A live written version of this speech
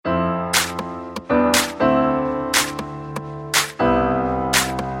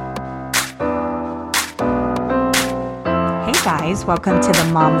guys. Welcome to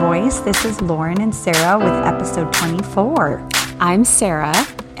the Mom Voice. This is Lauren and Sarah with episode 24. I'm Sarah.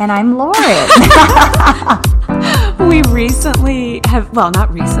 And I'm Lauren. We recently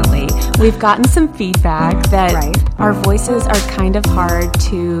not recently, we've gotten some feedback that our voices are kind of hard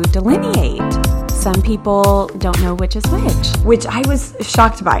to delineate. Some people don't know which is Which I was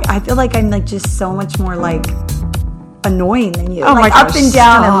shocked by. I feel like I'm just so much more annoying than you. Oh my gosh, up and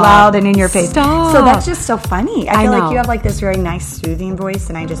down and loud and in your face. Stop. So that's just so funny. I feel know. like you have this very nice soothing voice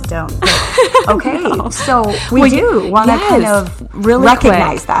and I just don't. Okay. So we do want to kind of really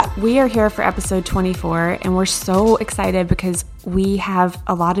recognize that. We are here for episode 24 and we're so excited because we have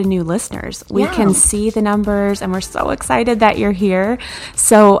a lot of new listeners. We can see the numbers and we're so excited that you're here.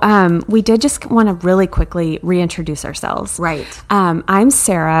 So we did just want to really quickly reintroduce ourselves. Right. I'm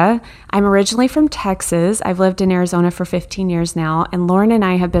Sarah. I'm originally from Texas. I've lived in Arizona for 15 years now, and Lauren and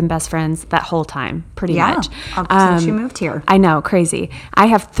I have been best friends that whole time, pretty much. Since you moved here. I know, crazy. I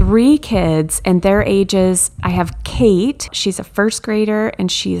have 3 kids, and their ages, I have Kate, she's a first grader, and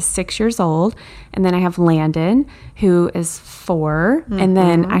she is 6 years old. And then I have Landon, who is 4, and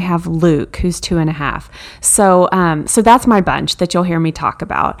then I have Luke, who's 2.5. So that's my bunch that you'll hear me talk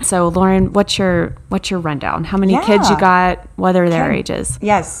about. So Lauren, what's your rundown? How many kids you got? What are their ages?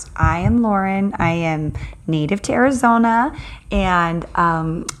 Yes, I am Lauren. I am native to Arizona, and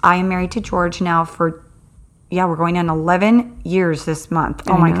I am married to George now for, we're going on 11 years this month.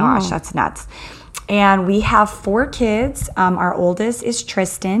 Oh my gosh, that's nuts. And we have 4 kids. Our oldest is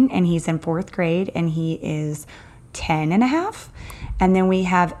Tristan, and he's in 4th grade, and he is 10.5. And then we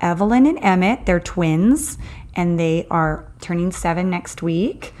have Evelyn and Emmett. They're twins, and they are turning 7 next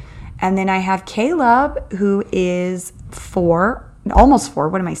week. And then I have Caleb, who is 4. Almost 4.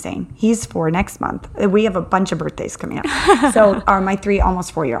 What am I saying? He's 4 next month. We have a bunch of birthdays coming up. So are my 3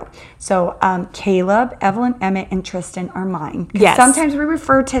 almost 4-year-old. So Caleb, Evelyn, Emmett, and Tristan are mine. Yes. Sometimes we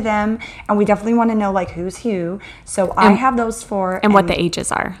refer to them, and we definitely want to know who's who. So I have those 4. And what the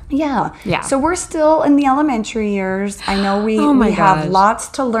ages are. Yeah. Yeah. So we're still in the elementary years. I know we have lots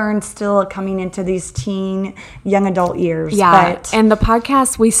to learn still coming into these teen, young adult years. Yeah. But and the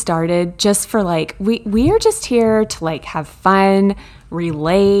podcast we started just for we are just here to have fun,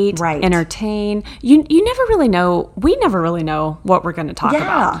 relate, entertain. You never really know. We never really know what we're going to talk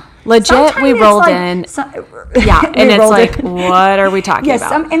about. Legit, sometimes we rolled in. And it's what are we talking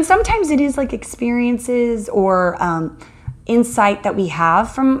about? And sometimes it is experiences or insight that we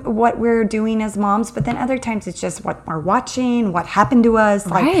have from what we're doing as moms, but then other times it's just what we're watching, what happened to us,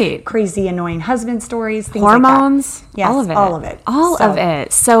 crazy annoying husband stories, things hormones, like that. Yes, all of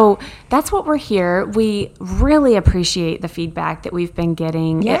it. So that's what we're here. We really appreciate the feedback that we've been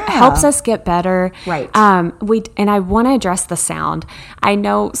getting. It helps us get better. Right. And I want to address the sound. I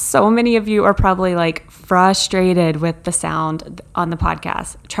know so many of you are probably frustrated with the sound on the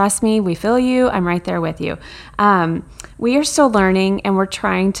podcast. Trust me, we feel you. I'm right there with you. We are still learning, and we're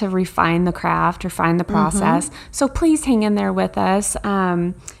trying to refine the craft, refine the process. So please hang in there with us.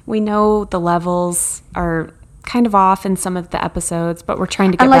 We know the levels are kind of off in some of the episodes, but we're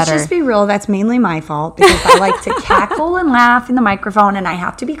trying to get better. Let's just be real, that's mainly my fault because I like to cackle and laugh in the microphone, and I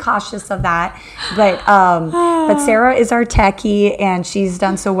have to be cautious of that. But Sarah is our techie, and she's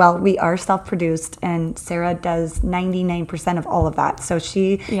done so well. We are self-produced, and Sarah does 99% of all of that. So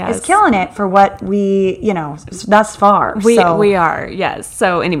she is killing it for what we, thus far. We are, yes.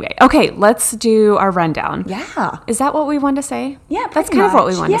 So anyway, okay, let's do our rundown. Yeah. Is that what we want to say? Yeah, that's kind of what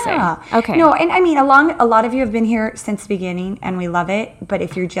we want to say. Okay. No, and I mean, a lot of you have been here since the beginning, and we love it. But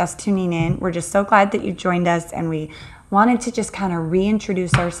if you're just tuning in, we're just so glad that you joined us, and we wanted to just kind of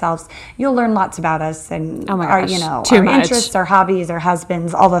reintroduce ourselves. You'll learn lots about us and our interests, our hobbies, our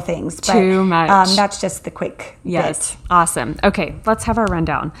husbands, all the things. But, too much. That's just the quick bit. Awesome. Okay, let's have our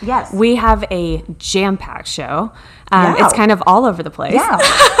rundown. Yes. We have a jam-packed show. It's kind of all over the place. Yeah.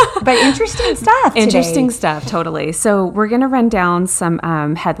 But interesting stuff today. Interesting stuff, totally. So we're going to run down some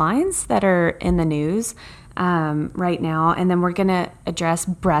headlines that are in the news right now, and then we're going to address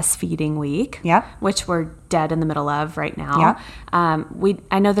Breastfeeding Week, which we're dead in the middle of right now.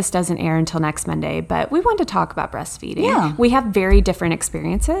 I know this doesn't air until next Monday, but we want to talk about breastfeeding. Yeah. We have very different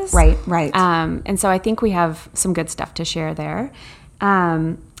experiences. Right. And so I think we have some good stuff to share there.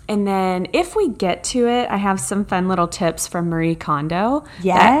 And then if we get to it, I have some fun little tips from Marie Kondo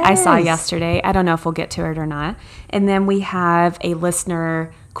that I saw yesterday. I don't know if we'll get to it or not. And then we have a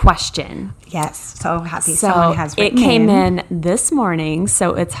listener question. Yes, so happy someone has written it came in this morning,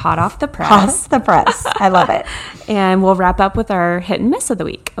 so it's hot off the press. Hot off the press. I love it. And we'll wrap up with our hit and miss of the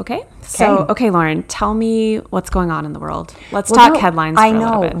week, okay? So, Lauren, tell me what's going on in the world. Let's talk headlines for a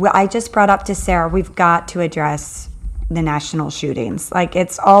little bit. I just brought up to Sarah, we've got to address the national shootings. Like,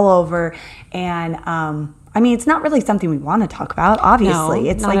 it's all over. And I mean, it's not really something we want to talk about, obviously. No,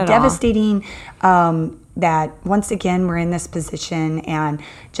 it's not like at devastating that once again we're in this position. And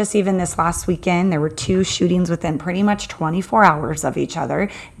just even this last weekend, there were 2 shootings within pretty much 24 hours of each other: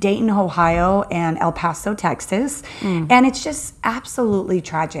 Dayton, Ohio, and El Paso, Texas. And it's just absolutely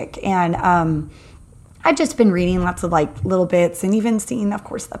tragic. And I've just been reading lots of like little bits, and even seeing, of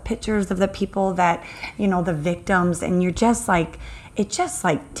course, the pictures of the people that, you know, the victims, and you're just like, it just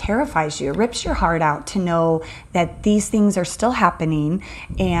like terrifies you. It rips your heart out to know that these things are still happening.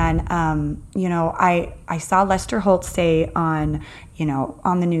 And you know, I saw Lester Holt say on, you know,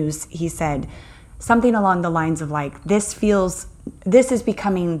 on the news, he said something along the lines of like, this is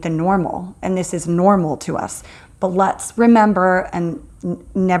becoming the normal, and this is normal to us. But let's remember and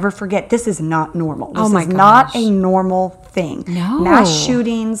never forget, this is not normal. This is not a normal thing. No. Mass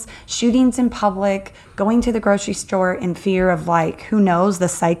shootings in public, going to the grocery store in fear of, like, who knows, the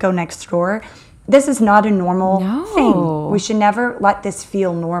psycho next door. This is not a normal thing. We should never let this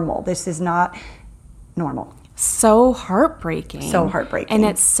feel normal. This is not normal. So heartbreaking. And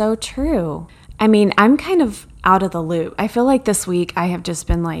it's so true. I mean, I'm kind of out of the loop. I feel like this week I have just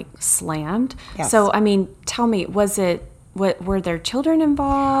been like slammed. Yes. So, I mean, tell me, were there children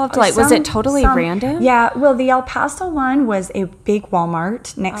involved? Like, was it totally random? Yeah. Well, the El Paso one was a big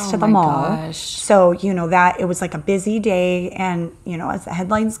Walmart next to the mall. Gosh. So, you know, that it was like a busy day. And, you know, as the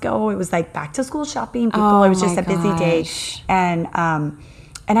headlines go, it was like back to school shopping. It was just a busy day. And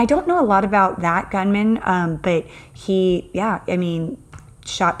I don't know a lot about that gunman, but he, I mean,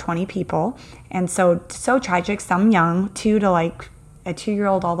 shot 20 people. And so tragic, some young, 2 to like a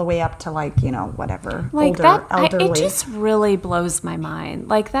 2-year-old all the way up to like, you know, whatever, like older, elderly. It just really blows my mind.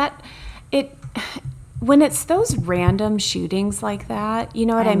 Like that, when it's those random shootings like that, you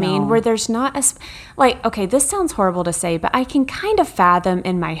know what I mean? Where there's not like, okay, this sounds horrible to say, but I can kind of fathom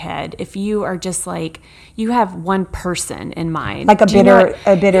in my head if you are just like, you have one person in mind. Like a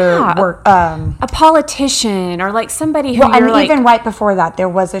politician, or like somebody who even right before that, there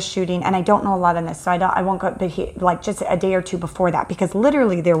was a shooting, and I don't know a lot on this, so I won't go, but like just a day or 2 before that, because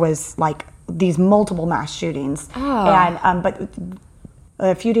literally there was like these multiple mass shootings. And, but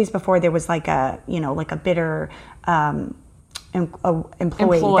a few days before, there was like a bitter employee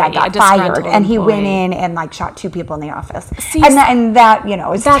that got fired, and he went in and like shot 2 people in the office. See, and that you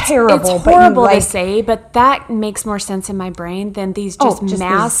know, is terrible. It's horrible to say, but that makes more sense in my brain than these just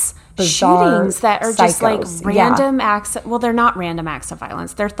mass shootings that are just like random acts. Well, they're not random acts of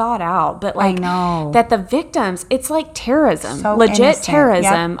violence; they're thought out. But like, that the victims, it's like terrorism, legit innocent.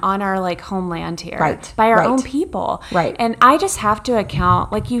 Terrorism on our like homeland here, by our own people. And I just have to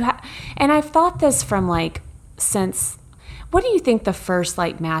account, like and I've thought this from like since. What do you think the first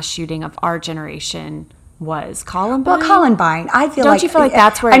like mass shooting of our generation was? Columbine? Well, Columbine. I feel Don't you feel like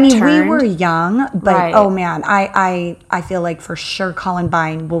that's where it turned? we were young, but oh man, I feel like for sure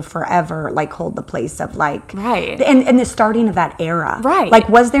Columbine will forever like hold the place of like and the starting of that era. Like,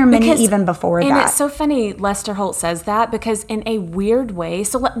 was there many even before that? And it's so funny Lester Holt says that, because in a weird way.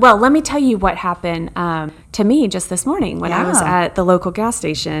 So let me tell you what happened to me just this morning when I was at the local gas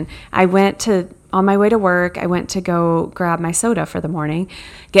station. On my way to work, I went to go grab my soda for the morning,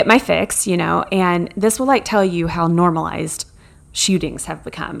 get my fix, you know, and this will like tell you how normalized shootings have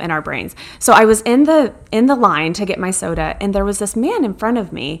become in our brains. So I was in the line to get my soda, and there was this man in front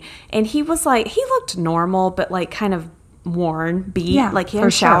of me, and he was like, he looked normal, but like kind of worn, beat, like he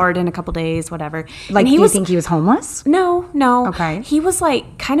hadn't showered in a couple days, whatever. Like, do you think he was homeless? No. Okay. He was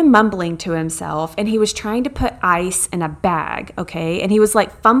like kind of mumbling to himself, and he was trying to put ice in a bag, okay? And he was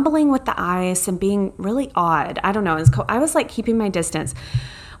like fumbling with the ice and being really odd. I don't know. I was like keeping my distance.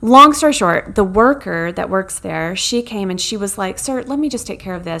 Long story short, the worker that works there, she came and she was like, "Sir, let me just take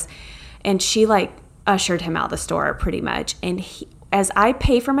care of this." And she like ushered him out the store pretty much. And as I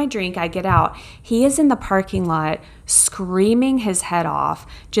pay for my drink, I get out. He is in the parking lot screaming his head off,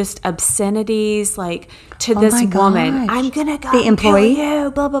 just obscenities like to this woman. "I'm gonna go the employee, kill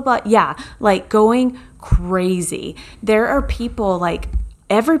you, blah blah blah." Yeah, like going crazy. There are people like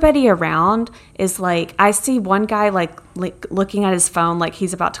everybody around is like, I see one guy like looking at his phone like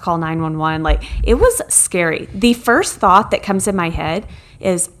he's about to call 911. Like, it was scary. The first thought that comes in my head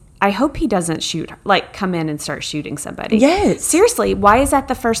is, I hope he doesn't come in and start shooting somebody. Yes. Seriously, why is that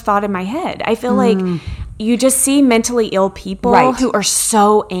the first thought in my head? I feel like you just see mentally ill people who are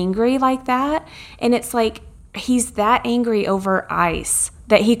so angry like that. And it's like, he's that angry over ice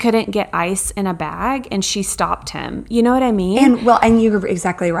that he couldn't get ice in a bag, and she stopped him. You know what I mean? And you're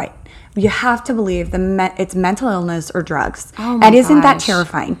exactly right. You have to believe it's mental illness or drugs. Oh my and isn't that gosh.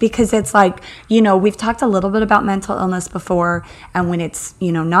 terrifying? Because it's like, we've talked a little bit about mental illness before, and when it's,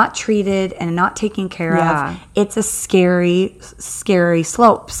 not treated and not taken care of, it's a scary, scary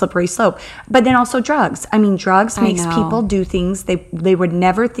slippery slope. But then also drugs. I mean, drugs makes people do things they would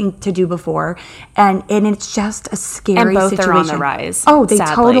never think to do before, and it's just a scary and both situation. are on the rise. Oh, they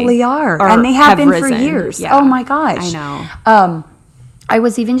sadly. totally are. Or And they have been risen. for years. Yeah. Oh my gosh. I know. I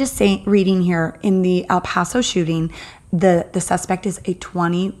was even just reading here in the El Paso shooting, the suspect is a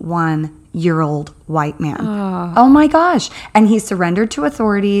 21-year-old white man. Oh my gosh. And he surrendered to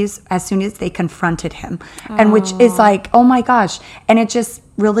authorities as soon as they confronted him. And which is like, oh my gosh. And it just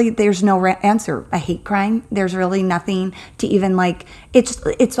really, there's no answer. A hate crime. There's really nothing to even like,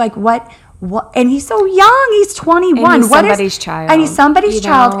 it's like what, and he's so young. He's 21. And he's somebody's child. And he's somebody's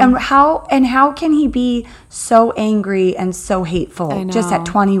child. And how can he be so angry and so hateful just at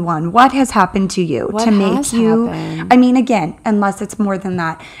 21? What has happened to you to make you? Happened? I mean, again, unless it's more than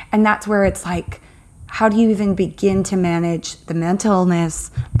that. And that's where it's like, how do you even begin to manage the mental illness,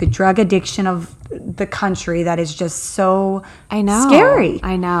 the drug addiction of the country that is just so scary?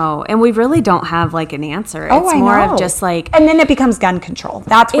 I know. And we really don't have like an answer. It's I more know. of just like... And then it becomes gun control.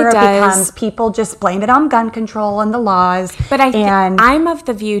 That's where it does. becomes people just blame it on gun control and the laws. But I'm of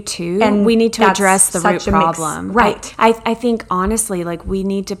the view too, and we need to that's address the root such a mix. problem. Right. I think honestly, like we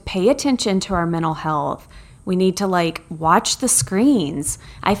need to pay attention to our mental health. We need to like watch the screens.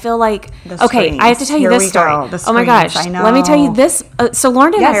 I feel like, okay, I have to tell you this story. Oh my gosh. Let me tell you this. So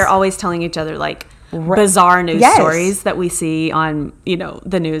Lauren and I are always telling each other like bizarre news stories that we see on,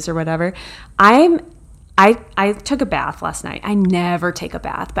 the news or whatever. I took a bath last night. I never take a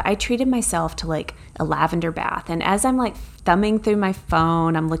bath, but I treated myself to like a lavender bath. And as I'm like thumbing through my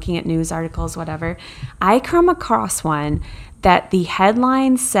phone, I'm looking at news articles, whatever, I come across one that the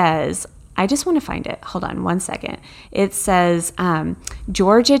headline says, I just want to find it. Hold on one second. It says,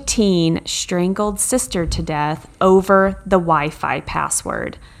 Georgia teen strangled sister to death over the Wi-Fi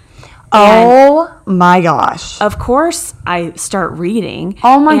password. Oh my gosh. Of course, I start reading.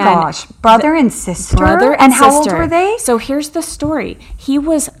 Oh my gosh. Brother and sister? And how old were they? So here's the story. He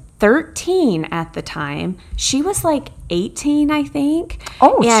was 13 at the time. She was like 18, I think.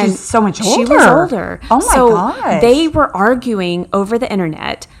 Oh, she's so much older. She was older. Oh my gosh. They were arguing over the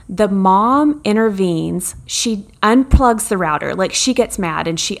internet. The mom intervenes. She unplugs the router. Like she gets mad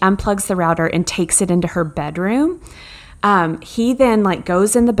and she unplugs the router and takes it into her bedroom. He then like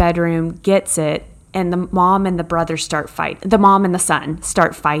goes in the bedroom, gets it, and the mom and the brother start fighting. The mom and the son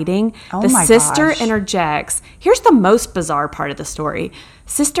start fighting. Oh the my sister gosh. Interjects. Here's the most bizarre part of the story.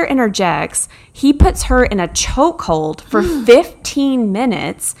 Sister interjects. He puts her in a chokehold for 15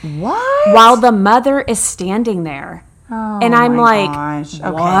 minutes. What? While the mother is standing there. Oh and I'm my like, gosh.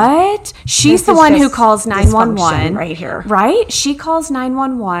 Okay. what? She's This the is one who just calls 911 right here. Right? She calls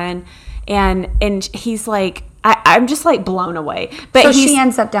 911 and he's like, I'm just like blown away. But so she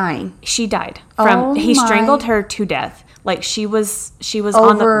ends up dying. She died from he strangled her to death. Like she was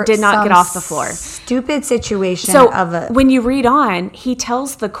Over did not get off the floor. Stupid situation. So of a when you read on, he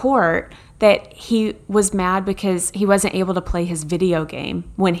tells the court that he was mad because he wasn't able to play his video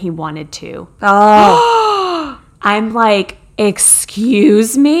game when he wanted to. Oh. I'm like,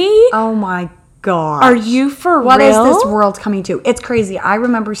 excuse me? Oh my gosh. Are you for real? What is this world coming to? It's crazy. I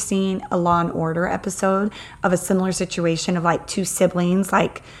remember seeing a Law and Order episode of a similar situation of like two siblings,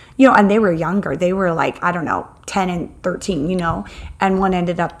 like, and they were younger. They were like, I don't know, 10 and 13, and one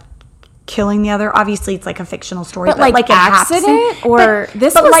ended up killing the other. Obviously, it's like a fictional story. But like accident? Or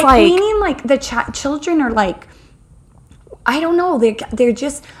this was like... like... meaning like the children are like... I don't know. They're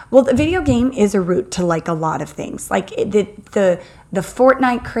just... Well, the video game is a route to like a lot of things. Like the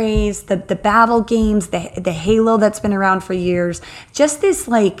Fortnite craze, the battle games, the Halo that's been around for years. Just this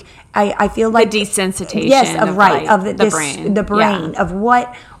like... I feel like... The desensitization. Yes, of like, of the brain. The brain of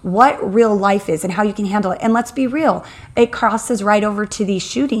what real life is and how you can handle it. And let's be real, it crosses right over to these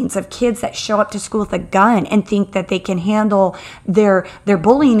shootings of kids that show up to school with a gun and think that they can handle their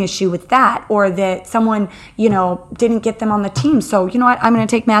bullying issue with that, or that someone, didn't get them on the team. So, you know what? I'm going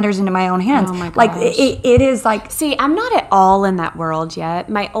to take matters into my own hands. Oh my gosh. Like it is like... See, I'm not at all in that world yet.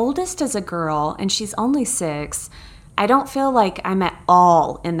 My oldest is a girl and she's only 6. I don't feel like I'm at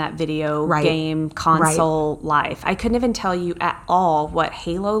all in that video game console life. I couldn't even tell you at all what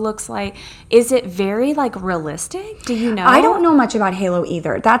Halo looks like. Is it very like realistic? Do you know? I don't know much about Halo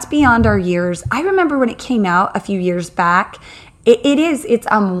either. That's beyond our years. I remember when it came out a few years back, It is.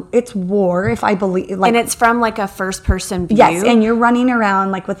 It's war, if I believe. Like, and it's from like a first person view. Yes, and you're running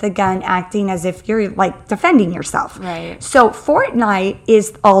around like with a gun, acting as if you're like defending yourself. Right. So Fortnite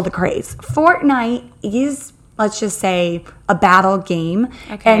is all the craze. Fortnite is, let's just say, a battle game,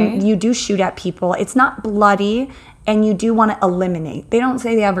 and you do shoot at people. It's not bloody. And you do want to eliminate. They don't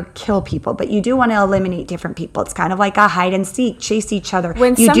say they ever kill people, but you do want to eliminate different people. It's kind of like a hide and seek, chase each other.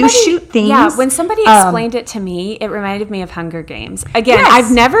 You do shoot things. Yeah, when somebody explained it to me, it reminded me of Hunger Games. Again, yes,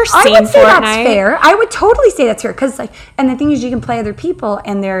 I've never seen Fortnite. I would say that's fair. I would totally say that's fair. Because, like, and the thing is, you can play other people,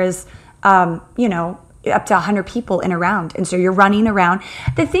 and there is, up to 100 people in a round, and so you're running around.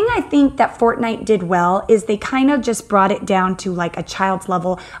 The thing I think that Fortnite did well is they kind of just brought it down to like a child's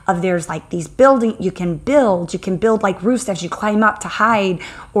level of there's like these building you can build like roofs as you climb up to hide,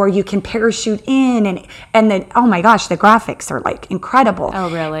 or you can parachute in, and then oh my gosh, the graphics are like incredible.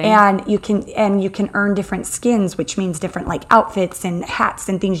 Oh really? And you can earn different skins, which means different like outfits and hats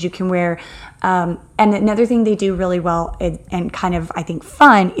and things you can wear. And another thing they do really well and kind of, I think,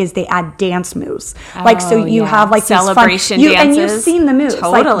 fun is they add dance moves. So you have like celebration these fun, dances. And you've seen the moves.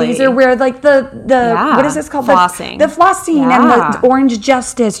 Totally. Like these are where like the what is this called? Flossing. The flossing and the orange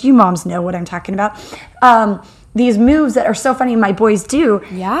justice. You moms know what I'm talking about. These moves that are so funny my boys do.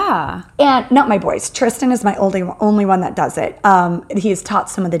 Yeah. And not my boys. Tristan is my only one that does it. He has taught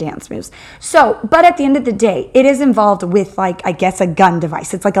some of the dance moves. So, but at the end of the day, it is involved with like, I guess, a gun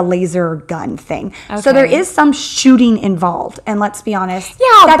device. It's like a laser gun thing. Okay. So there is some shooting involved. And let's be honest.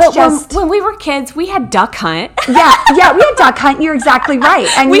 Yeah, but when we were kids, we had Duck Hunt. Yeah, we had Duck Hunt. You're exactly right.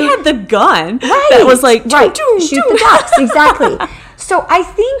 And we had the gun. Right. That was like, shoot the ducks. Exactly. So I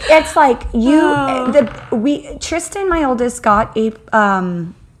think it's like Tristan, my oldest, got a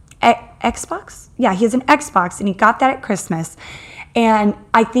Xbox. Yeah, he has an Xbox, and he got that at Christmas. And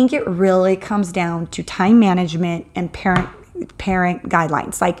I think it really comes down to time management and parent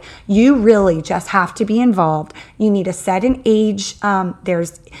guidelines. Like, you really just have to be involved. You need to set an age.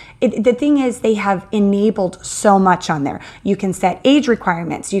 The thing is, they have enabled so much on there. You can set age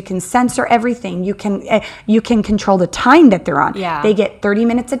requirements. You can censor everything. You can control the time that they're on. Yeah. They get 30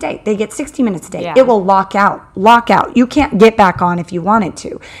 minutes a day. They get 60 minutes a day. Yeah. It will lock out. You can't get back on if you wanted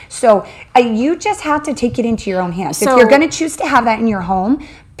to. So you just have to take it into your own hands. If you're going to choose to have that in your home,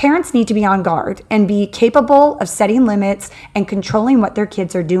 parents need to be on guard and be capable of setting limits and controlling what their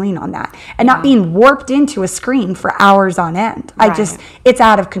kids are doing on that, and not being warped into a screen for hours on end. Right. It's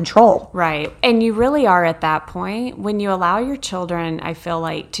out of control. Right. And you really are at that point when you allow your children, I feel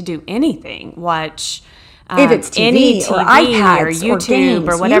like, to do anything, watch if it's TV or iPads or YouTube or games,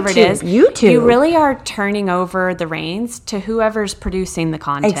 or whatever it is, YouTube. You really are turning over the reins to whoever's producing the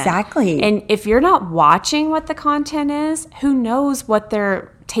content. Exactly. And if you're not watching what the content is, who knows what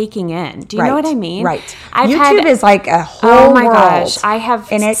they're taking in? Do you know what I mean? Right. YouTube is like a whole world. Gosh, I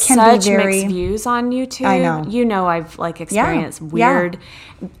have and it can such be mixed views on YouTube. I know. You know, I've like experienced weird.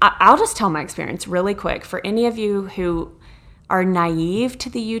 I'll just tell my experience really quick for any of you who are naive to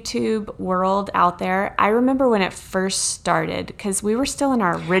the YouTube world out there. I remember when it first started, because we were still in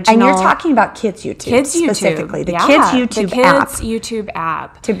our original. And you're talking about kids YouTube specifically. The kids YouTube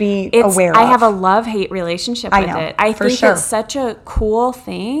app. To be aware of. I have a love-hate relationship with it. I think sure. it's such a cool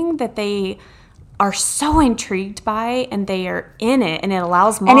thing that they are so intrigued by, and they are in it, and it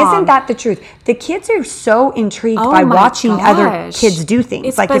allows mom. And isn't that the truth? The kids are so intrigued by watching other kids do things.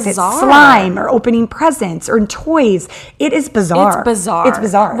 It's like bizarre. If it's slime or opening presents or toys. It is bizarre. It's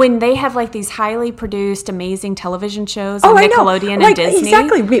bizarre. When they have like these highly produced, amazing television shows on Nickelodeon and Disney.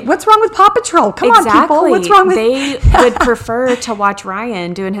 Exactly. What's wrong with Paw Patrol? Come on, people. What's wrong with... They would prefer to watch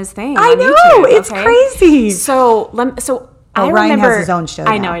Ryan doing his thing I on know. YouTube, It's crazy. Ryan has his own show.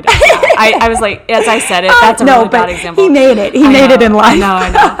 I know. I was like, as I said it, that's a really bad example. He made it. He made it in life.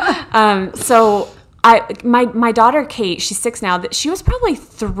 I know. My daughter Kate, she's 6 now. She was probably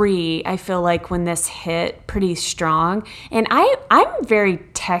 3. I feel like when this hit pretty strong, and I'm very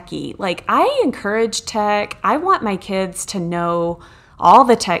techie. Like, I encourage tech. I want my kids to know all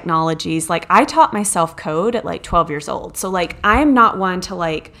the technologies. Like, I taught myself code at like 12 years old. So like, I'm not one to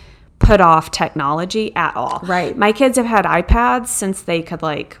like put off technology at all. Right. My kids have had iPads since they could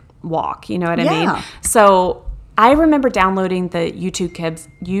like walk, you know what I mean? So I remember downloading the YouTube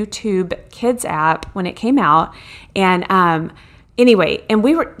Kids app when it came out, and Anyway, and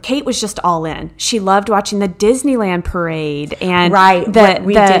Kate was just all in. She loved watching the Disneyland parade and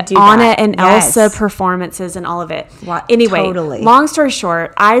the Anna and Elsa performances and all of it. Anyway, long story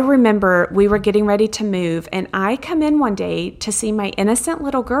short, I remember we were getting ready to move, and I come in one day to see my innocent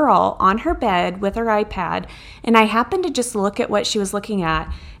little girl on her bed with her iPad, and I happened to just look at what she was looking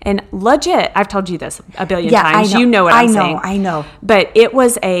at, and legit, I've told you this a billion times. You know what I'm saying. I know. But it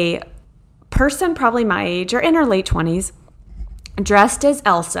was a person probably my age or in her late 20s, dressed as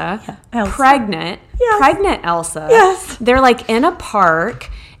Elsa. Pregnant Elsa. Yes. They're like in a park,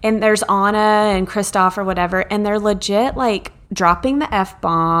 and there's Anna and Kristoff or whatever, and they're legit like dropping the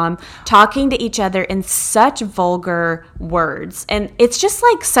F-bomb, talking to each other in such vulgar words. And it's just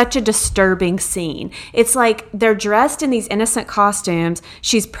like such a disturbing scene. It's like they're dressed in these innocent costumes.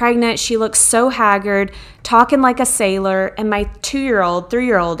 She's pregnant. She looks so haggard, talking like a sailor. And my 2-year-old,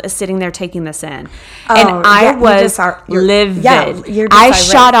 3-year-old is sitting there taking this in. And I was livid. I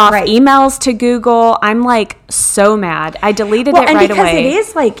shot off emails to Google. I'm like so mad. I deleted it right away. Because it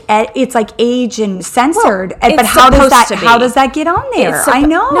is like, it's like age and censored. But how does that get on there? I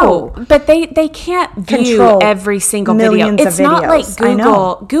know. No, but they can't view every single video. It's not like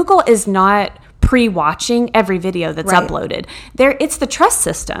Google. Google is not pre-watching every video that's uploaded. It's the trust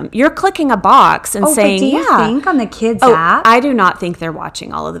system. You're clicking a box and saying, but do you think on the kids app? I do not think they're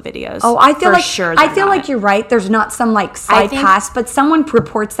watching all of the videos. I feel like you're right. There's not some like side pass, but someone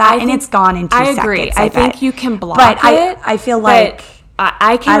reports that and it's gone in 2 seconds. I agree. I think you can block it. I feel like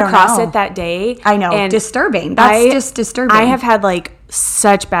I came across it that day. I know. And disturbing. That's just disturbing. I have had like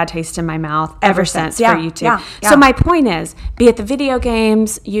such bad taste in my mouth ever since for YouTube. Yeah. So my point is, be it the video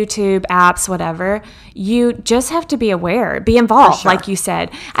games, YouTube, apps, whatever, you just have to be aware, be involved, like you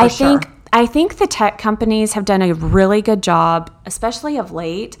said. I think the tech companies have done a really good job, especially of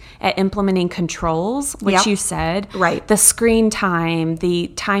late, at implementing controls, which you said. Right. The screen time, the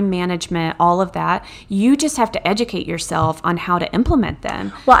time management, all of that. You just have to educate yourself on how to implement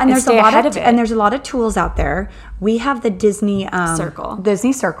them. Well, and there's a lot of tools out there. We have the Disney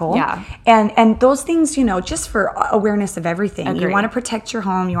Circle. Yeah. And those things, just for awareness of everything. Agreed. You want to protect your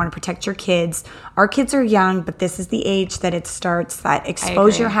home. You want to protect your kids. Our kids are young, but this is the age that it starts, that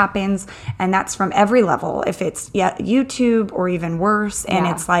exposure happens. And that's from every level. If it's YouTube or even worse. And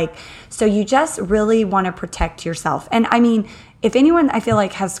it's like, so you just really want to protect yourself. And I mean, if anyone, I feel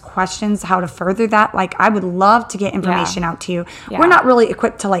like, has questions how to further that, like, I would love to get information out to you. Yeah. We're not really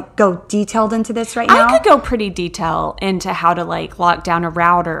equipped to like go detailed into this right now. I could go pretty detailed into how to like lock down a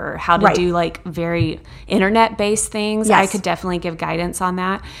router, how to do like very internet-based things. Yes. I could definitely give guidance on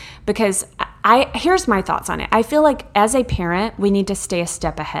that, because here's my thoughts on it. I feel like as a parent, we need to stay a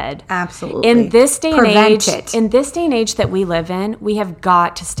step ahead. Absolutely. In this day and age that we live in, we have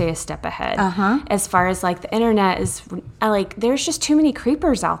got to stay a step ahead. As far as like the internet is, like, there's just too many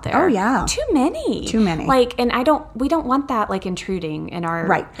creepers out there. Oh yeah. Too many. Like, and we don't want that like intruding in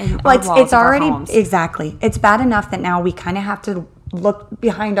our it's already exactly. It's bad enough that now we kind of have to look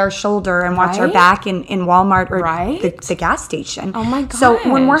behind our shoulder and watch our back in Walmart or the gas station. Oh my gosh.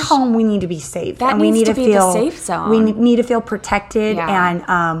 So when we're home, we need to be safe. We need to be the safe zone. We need to feel protected. And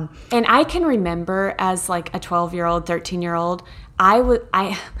I can remember as like a 12-year-old, 13-year-old,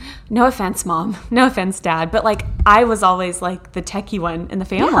 no offense, Mom, no offense, Dad, but like I was always like the techie one in the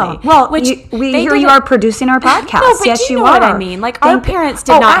family. Yeah. Well, we hear you are producing our podcast. No, but yes, you know what I mean. Like our parents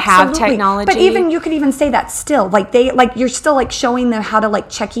did not have technology. But even you could even say that still. Like you're still like showing them how to like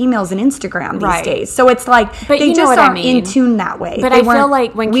check emails and Instagram these days. So it's like they just aren't in tune that way. But I feel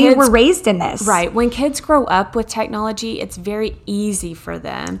like when we were raised in this. Right. When kids grow up with technology, it's very easy for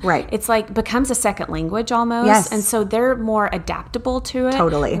them. Right. It's like becomes a second language almost. Yes. And so they're more adaptable to it.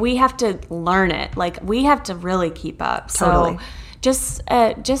 Totally. We have to learn it. Like we have to really keep up. Totally.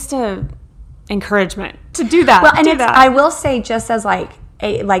 So just a encouragement to do that. Well, and I will say, just as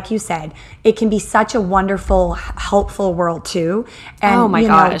like you said, it can be such a wonderful, helpful world too. And oh my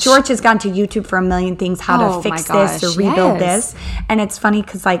gosh, George has gone to YouTube for a million things, how to fix this or rebuild this. And it's funny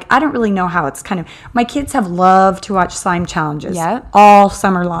because like I don't really know how it's kind of. My kids have loved to watch slime challenges all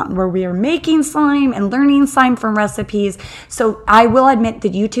summer long, where we are making slime and learning slime from recipes. So I will admit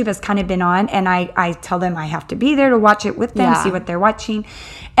that YouTube has kind of been on, and I tell them I have to be there to watch it with them, see what they're watching.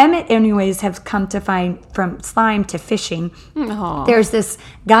 Emmett, anyways, have come to find from slime to fishing. Aww. There's this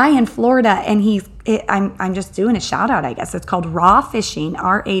guy in Florida, and he's I'm just doing a shout out, I guess. It's called Raw Fishing,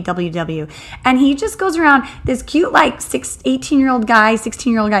 RAWW. And he just goes around, this cute, like 16-year-old guy.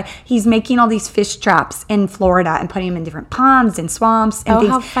 He's making all these fish traps in Florida and putting them in different ponds and swamps and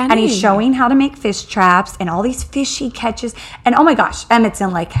things. How funny. And he's showing how to make fish traps and all these fish he catches. And oh my gosh, Emmett's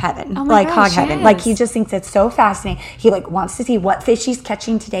in like heaven, like hog heaven. Yes. Like he just thinks it's so fascinating. He like wants to see what fish he's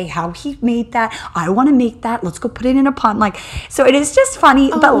catching today, how he made that. I want to make that. Let's go put it in a pond. Like, so it is just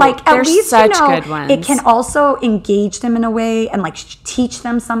funny, but like at least, such good ones. It can also engage them in a way and like teach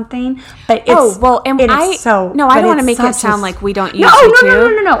them something. But it's I don't want to make it sound like we don't use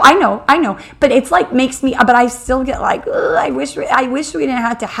YouTube. No. I know. But it's like makes me. But I still get like, I wish we didn't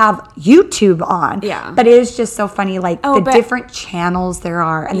have to have YouTube on. Yeah. But it is just so funny, like the different channels there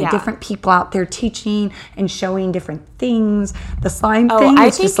are and the different people out there teaching and showing different things. The slime thing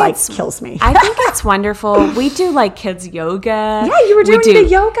just like kills me. I think it's wonderful. We do like kids yoga. Yeah, you were doing the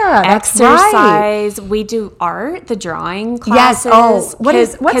yoga. That's exercise. Right. We do art, the drawing classes. Yes. Oh,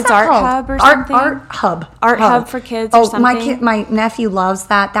 what's Kids that Art called? Hub or something? Art Hub for kids or something. My nephew loves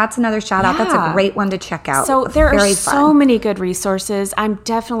that. That's another shout out. That's a great one to check out. So there are so many good resources. I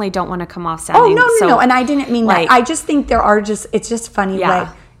definitely don't want to come off sounding. No. And I didn't mean that. I just think it's just funny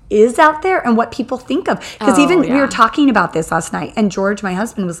what is out there and what people think of. Because we were talking about this last night, and George, my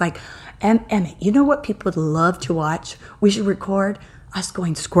husband, was like, Emmett, you know what people would love to watch? We should record us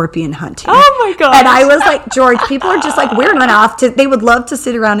going scorpion hunting. Oh my God. And I was like, George, people are just like weird enough they would love to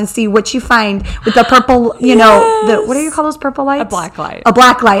sit around and see what you find with the purple, what do you call those purple lights? A black light. A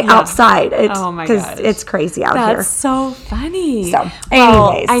black light outside. Oh my gosh. Because it's crazy out here. That's so funny. So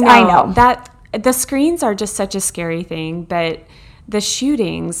anyways, I know. That the screens are just such a scary thing, but the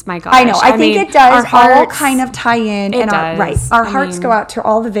shootings, my gosh. I know. I think it does all hearts, kind of tie in. It and does. Our hearts go out to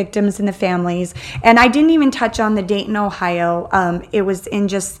all the victims and the families. And I didn't even touch on the Dayton, Ohio. It was in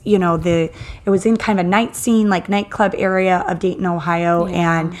just, it was in kind of a night scene, like nightclub area of Dayton, Ohio.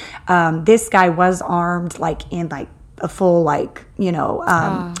 Yeah. And this guy was armed, like in like a full, like,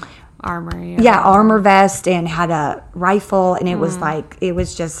 armor. Armor vest, and had a rifle, and it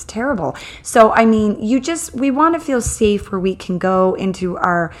was just terrible. So I mean, we want to feel safe where we can go into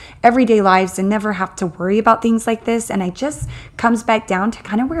our everyday lives and never have to worry about things like this. And it just comes back down to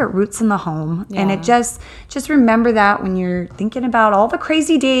kind of where it roots in the home. Yeah. And it just remember that when you're thinking about all the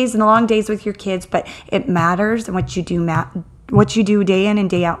crazy days and the long days with your kids, but it matters, and what you do day in and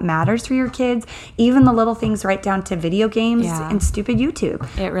day out matters for your kids. Even the little things right down to video games and stupid YouTube.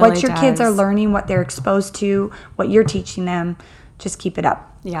 It really what your kids are learning, what they're exposed to, what you're teaching them, just keep it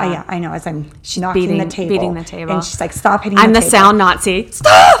up. Yeah, I know. As she's beating the table. And she's like, stop hitting the table. I'm the sound Nazi.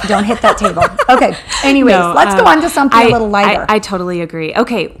 Stop! Don't hit that table. Okay. Anyways, let's go on to something a little lighter. I totally agree.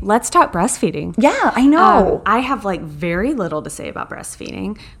 Okay, let's talk breastfeeding. Yeah, I know. I have like very little to say about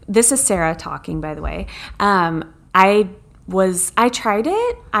breastfeeding. This is Sarah talking, by the way. I tried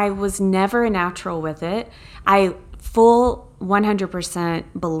it. I was never a natural with it. I full 100%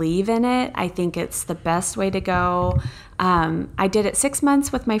 believe in it. I think it's the best way to go. I did it 6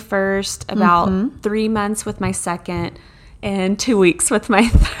 months with my first, about 3 months with my second, and 2 weeks with my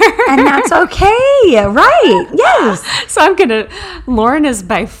third. And that's okay, right? Yes. So Lauren is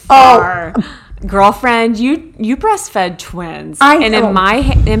by far... Girlfriend, you breastfed twins.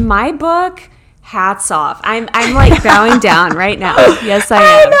 In my book... Hats off. I'm like bowing down right now. Yes, I am.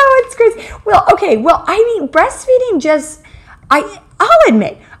 I know, it's crazy. Well, okay. Well, I mean, breastfeeding I'll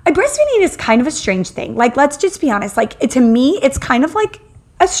admit, breastfeeding is kind of a strange thing. Like, let's just be honest. Like, to me, it's kind of like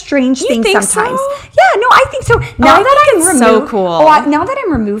a strange thing sometimes. So? Yeah, no, I think so. Now that I'm removed, so cool. Now that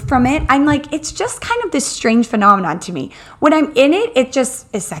I'm removed from it, I'm like, it's just kind of this strange phenomenon to me. When I'm in it, it just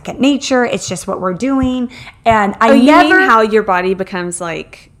is second nature. It's just what we're doing. And you mean how your body becomes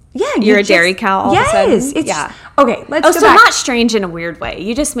like... Yeah, you're a dairy cow all of a sudden? Yes. Okay, let's go so back. Not strange in a weird way.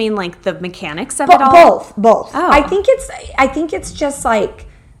 You just mean like the mechanics of it all? Both. Oh. I think it's just like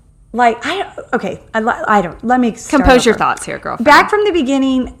I don't. Let me compose your thoughts here, girlfriend. Back from the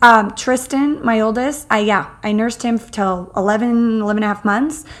beginning, Tristan, my oldest, I nursed him till 11 and a half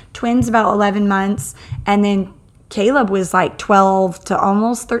months. Twins about 11 months, and then Caleb was like 12 to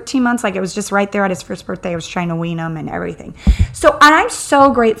almost 13 months. Like, it was just right there at his first birthday. I was trying to wean him and everything. So, and I'm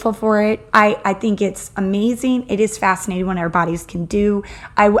so grateful for it. I think it's amazing. It is fascinating what our bodies can do.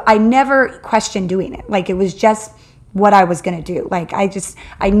 I never questioned doing it. Like, it was just what I was going to do. Like,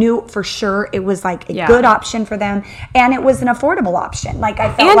 I knew for sure it was like a good option for them, and it was an affordable option. Like,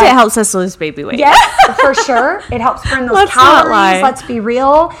 I felt and like, it helps us lose baby weight. Yes, for sure. It helps burn those calories. Let's be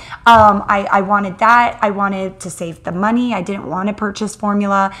real. I wanted that. I wanted to save the money. I didn't want to purchase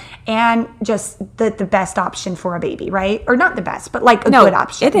formula, and just the best option for a baby, right? Or not the best, but like a good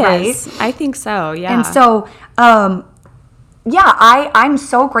option. It is. Right? I think so. Yeah. And so, I'm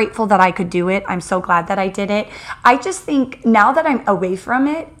so grateful that I could do it. I'm so glad that I did it. I just think now that I'm away from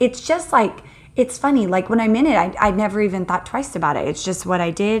it, it's just like, it's funny. Like, when I'm in it, I never even thought twice about it. It's just what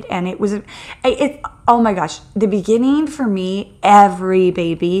I did. And oh my gosh, the beginning for me, every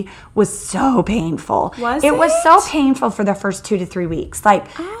baby was so painful. It was so painful for the first 2 to 3 weeks.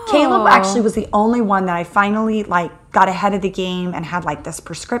 Like, Caleb actually was the only one that I finally got ahead of the game and had like this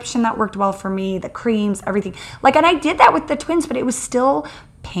prescription that worked well for me, the creams, everything. Like, and I did that with the twins, but it was still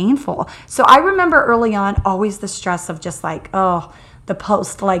painful. So I remember early on always the stress of just like, the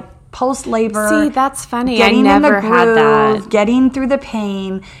post-labor. See, that's funny. I never had that. Getting through the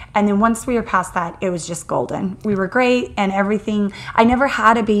pain. And then once we were past that, it was just golden. We were great and everything. I never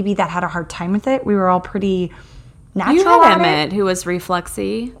had a baby that had a hard time with it. We were all pretty natural. You had Emmett, who was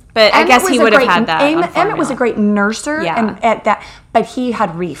refluxy. But I guess he would have had that. Emmett was a great nurser, and at that, but he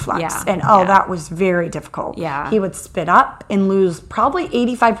had reflux, and that was very difficult. Yeah, he would spit up and lose probably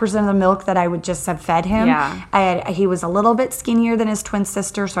 85% of the milk that I would just have fed him. Yeah, he was a little bit skinnier than his twin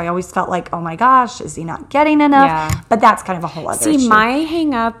sister, so I always felt like, oh my gosh, is he not getting enough? Yeah. But that's kind of a whole other issue. My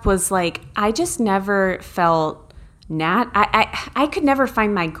hang up was like, I just never felt I could never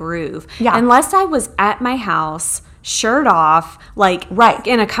find my groove unless I was at my house, shirt off, like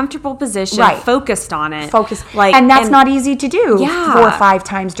in a comfortable position, focused on it. And that's not easy to do 4 or 5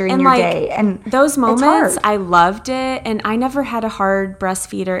 times during your day. And those moments, I loved it. And I never had a hard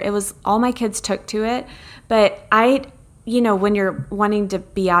breastfeeder. It was all my kids took to it. But when you're wanting to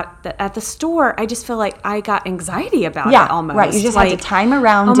be out at the store, I just feel like I got anxiety about it almost. Right. You just have to time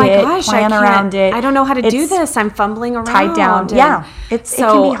around it, plan around it. I don't know how to do this. I'm fumbling around. Tied down. It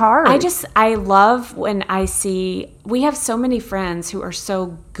can be hard. I love when I see, we have so many friends who are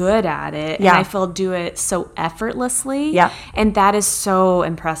so good at it, and I feel do it so effortlessly. Yeah. And that is so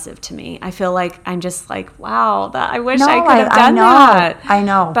impressive to me. I feel like I'm just like, wow, I wish I could have done that. I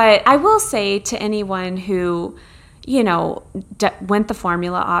know. But I will say to anyone who, went the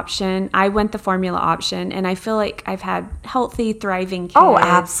formula option. I went the formula option, and I feel like I've had healthy, thriving kids. Oh,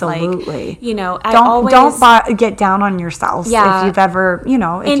 absolutely. Don't get down on yourselves if you've ever,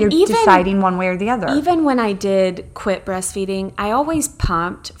 if you're deciding one way or the other. Even when I did quit breastfeeding, I always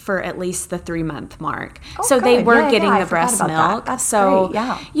pumped for at least the 3-month mark. Oh, so good. They were getting the breast milk. That's great.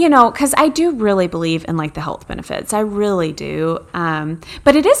 Because I do really believe in like the health benefits. I really do.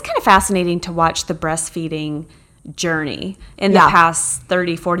 But it is kind of fascinating to watch the breastfeeding journey in the past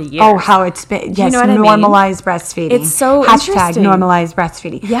 30, 40 years. Oh, how it's been. Yes, normalized breastfeeding. It's so interesting. Normalized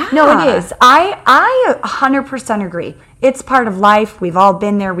breastfeeding. Yeah. No, it is. I 100% agree. It's part of life. We've all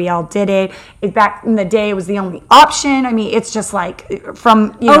been there. We all did it. Back in the day, it was the only option. I mean, it's just like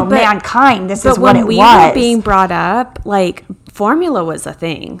from, mankind, this is what it was. When we were being brought up, like, formula was a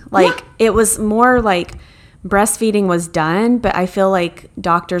thing. Like, it was more like breastfeeding was done, but I feel like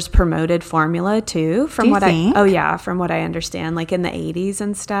doctors promoted formula too, from what I understand, like in the 80s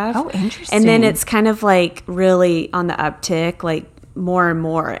and stuff. Oh, interesting. And then it's kind of like really on the uptick, like more and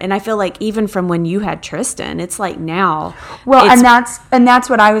more. And I feel like even from when you had Tristan, it's like now. Well, and that's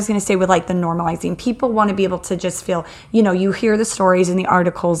what I was going to say with like the normalizing. People want to be able to just feel, you hear the stories in the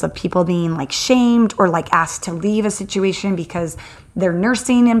articles of people being like shamed or like asked to leave a situation because they're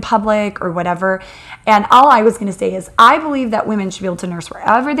nursing in public or whatever. And all I was going to say is I believe that women should be able to nurse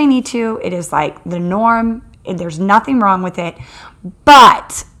wherever they need to. It is like the norm. There's nothing wrong with it.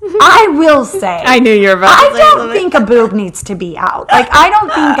 But I will say, I knew you were about to say I don't think a boob needs to be out. Like, I don't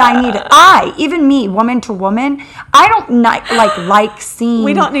think I need it. Even me, woman to woman, I don't like seeing.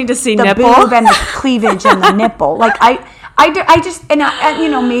 We don't need to see the nipple. Boob and the cleavage and the nipple. Like, I just,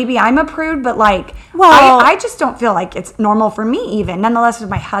 maybe I'm a prude, but like, I just don't feel like it's normal for me even. Nonetheless, with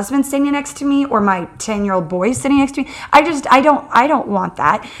my husband sitting next to me or my 10-year-old boy sitting next to me, I don't want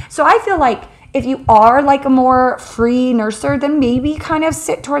that. So I feel like if you are like a more free nurser, then maybe kind of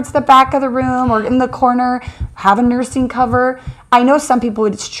sit towards the back of the room or in the corner, have a nursing cover. I know some people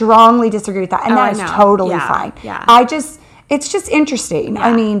would strongly disagree with that, and that is totally fine. Yeah. It's just interesting. Yeah.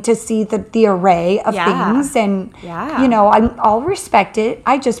 I mean, to see the array of things, and I'll respect it.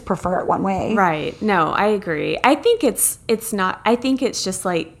 I just prefer it one way. Right. No, I agree. I think it's not. I think it's just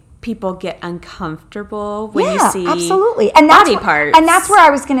like people get uncomfortable when you see absolutely. And that's body parts. And that's where I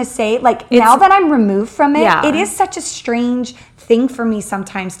was going to say, like, now that I'm removed from it, it is such a strange thing for me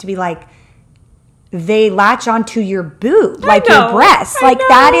sometimes to be like, they latch onto your boob, like your breast. Like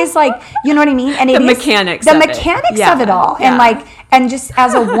that is like, you know what I mean? And the mechanics of it all. And like, and just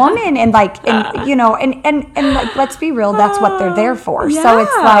as a woman and like, and you know, and like, let's be real, that's what they're there for. Yeah. So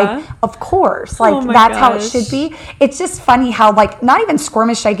it's like, of course, like that's how it should be. It's just funny how like, not even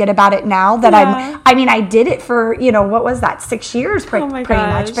squirmish I get about it now that I mean, I did it for, you know, what was that? 6 years pretty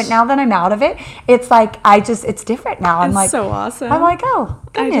much. But now that I'm out of it, it's like, it's different now. I'm like, so awesome. I'm like, oh,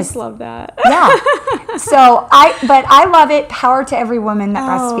 goodness. I just love that. Yeah. So I love it. Power to every woman that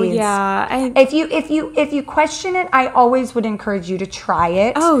breastfeeds. Yeah. If you question it, I always would encourage you to try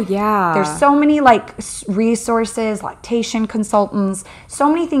it. Oh yeah. There's so many like resources, lactation consultants, so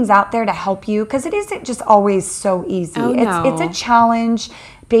many things out there to help you because it isn't just always so easy. It's a challenge.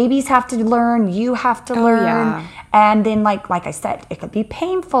 Babies have to learn. You have to learn. Yeah. And then, like I said, it could be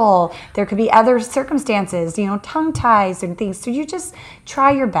painful. There could be other circumstances, you know, tongue ties and things. So you just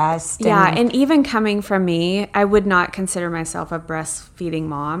try your best. And even coming from me, I would not consider myself a breastfeeding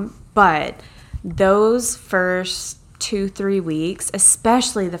mom. But those first 2-3 weeks,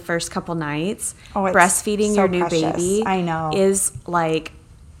 especially the first couple nights, breastfeeding your new baby, I know, is like...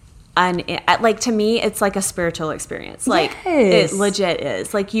 like to me it's like a spiritual experience. Like it legit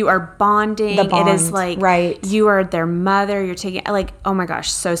is like you are bonding. It is like you are their mother. You're taking like, oh my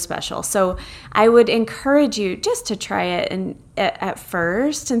gosh, so special. So I would encourage you just to try it and at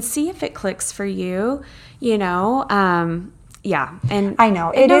first and see if it clicks for you, you know. And I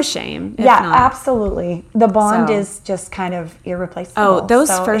know it no shame. Yeah, absolutely. The bond is just kind of irreplaceable.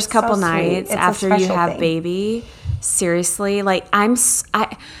 Those first couple nights after you have baby, seriously, like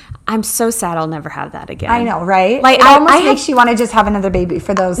I'm so sad I'll never have that again. I know, right? Like, it almost makes you want to just have another baby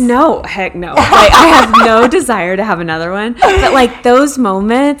for those. No, heck no. Like, I have no desire to have another one. But, like, those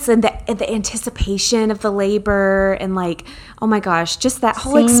moments and the anticipation of the labor and, like, oh, my gosh, just that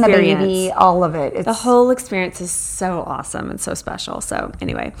whole experience. The baby, all of it. The whole experience is so awesome and so special. So,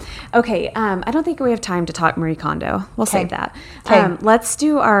 anyway. Okay, I don't think we have time to talk Marie Kondo. We'll save that. Let's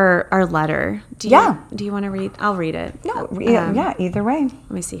do our letter. Do you want to read? I'll read it. No, either way.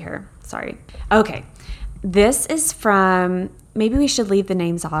 Let me see here. Sorry. Okay. This is from, maybe we should leave the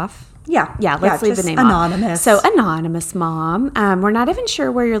names off. Yeah, let's leave the name anonymous. So, anonymous mom. We're not even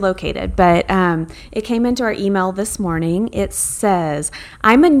sure where you're located, but it came into our email this morning. It says,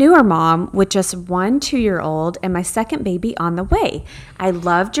 I'm a newer mom with just 1 2-year-old and my second baby on the way. I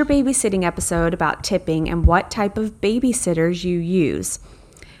loved your babysitting episode about tipping and what type of babysitters you use.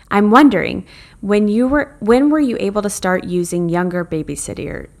 I'm wondering, when were you able to start using younger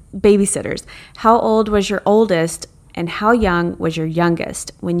babysitters? How old was your oldest and how young was your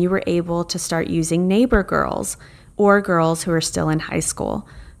youngest when you were able to start using neighbor girls or girls who are still in high school?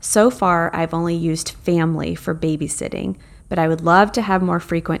 So far, I've only used family for babysitting, but I would love to have more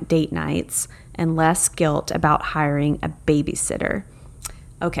frequent date nights and less guilt about hiring a babysitter.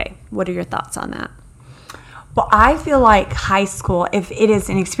 Okay, what are your thoughts on that? Well, I feel like high school, if it is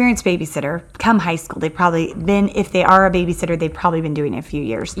an experienced babysitter, come high school, they've probably been, if they are a babysitter, they've probably been doing it a few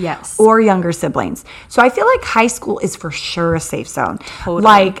years. Yes. Or younger siblings. So I feel like high school is for sure a safe zone. Totally.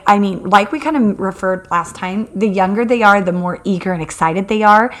 Like we kind of referred last time, the younger they are, the more eager and excited they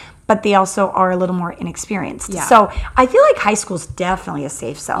are. But they also are a little more inexperienced. Yeah. So I feel like high school is definitely a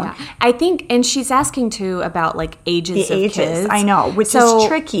safe zone. Yeah. I think, and she's asking too about like ages of kids. I know, which is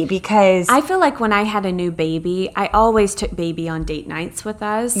tricky because I feel like when I had a new baby, I always took baby on date nights with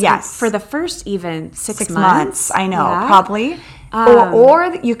us. Yes. For the first even 6 months. I know, probably.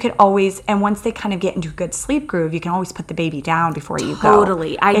 Or you could always, and once they kind of get into a good sleep groove, you can always put the baby down before you go.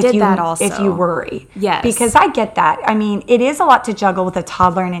 Totally. I did that also. If you worry. Yes. Because I get that. I mean, it is a lot to juggle with a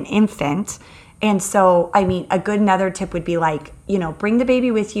toddler and an infant. And so, I mean, a good another tip would be like, you know, bring the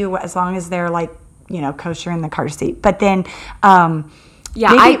baby with you as long as they're like, you know, kosher in the car seat. But then,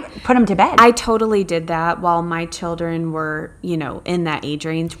 maybe put them to bed. I totally did that while my children were, you know, in that age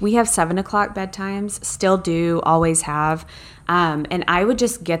range. We have 7 o'clock bedtimes, still do, always have. And I would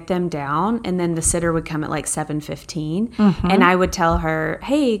just get them down, and then the sitter would come at like 7:15, and I would tell her,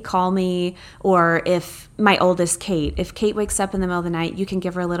 hey, call me. Or if my oldest, Kate, if Kate wakes up in the middle of the night, you can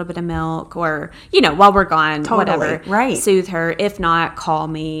give her a little bit of milk, or, you know, while we're gone, whatever. Right. Soothe her. If not, call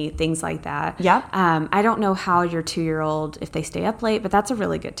me, things like that. Yep. I don't know how your 2-year-old, if they stay up late, but that's a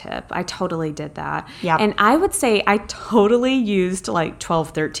really good tip. I totally did that. Yep. And I would say I totally used like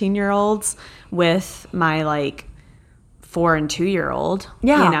 12, 13-year-olds with my like 4 and 2-year-old.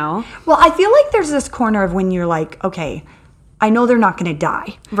 Yeah. You know? Well, I feel like there's this corner of when you're like, okay, I know they're not going to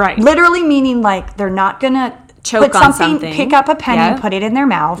die. Right. Literally meaning like they're not going to choke on something, pick up a penny, put it in their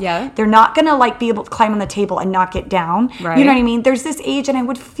mouth. Yeah. They're not going to like be able to climb on the table and knock it down. Right. You know what I mean? There's this age, and I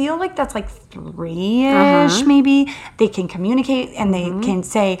would feel like that's like 3-ish maybe. They can communicate and they can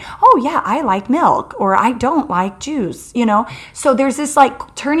say, oh yeah, I like milk, or I don't like juice, you know? So there's this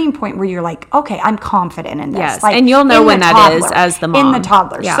like turning point where you're like, okay, I'm confident in this. Yes. Like, and you'll know in when the that toddler, is as the mom. In the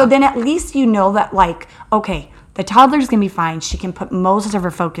toddler. Yeah. So then at least you know that like, okay, the toddler's going to be fine. She can put most of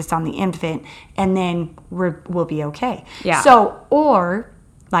her focus on the infant, and then we'll be okay. Yeah. So, or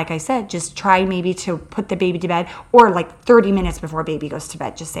like I said, just try maybe to put the baby to bed, or like 30 minutes before baby goes to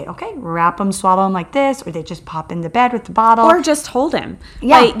bed, just say, okay, wrap them, swallow them like this, or they just pop in the bed with the bottle. Or just hold him.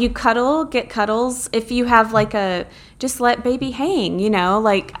 Yeah. Like you get cuddles. If you have like just let baby hang, you know,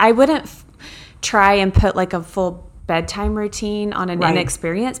 like I wouldn't try and put like a full bedtime routine on an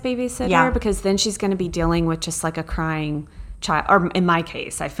inexperienced babysitter, because then she's going to be dealing with just like a crying child, or in my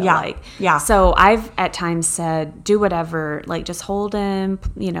case, I feel like. Yeah. So I've at times said, do whatever, like just hold him,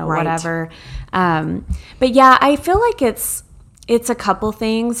 you know, whatever. But yeah, I feel like it's a couple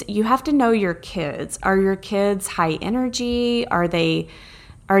things. You have to know your kids. Are your kids high energy? Are they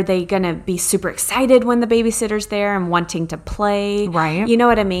going to be super excited when the babysitter's there and wanting to play? Right. You know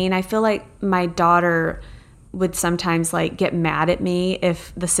what I mean? I feel like my daughter would sometimes like get mad at me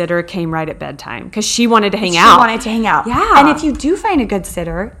if the sitter came right at bedtime because she wanted to hang out. She wanted to hang out. Yeah. And if you do find a good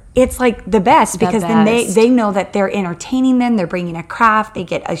sitter, it's like the best, because then they know that they're entertaining them. They're bringing a craft. They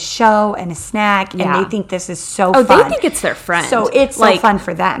get a show and a snack, and they think this is so fun. Oh, they think it's their friend. So it's like, so fun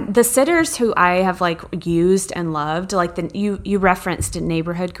for them. The sitters who I have like used and loved, like you referenced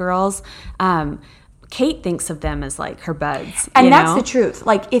Neighborhood Girls. Kate thinks of them as like her buds. And that's the truth.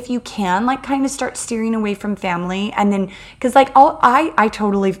 Like if you can like kind of start steering away from family, and then, because like I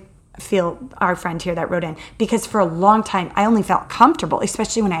totally feel our friend here that wrote in, because for a long time I only felt comfortable,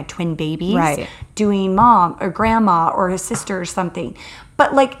 especially when I had twin babies, doing mom or grandma or a sister or something.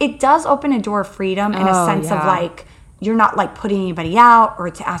 But like it does open a door of freedom in a sense of like, you're not like putting anybody out or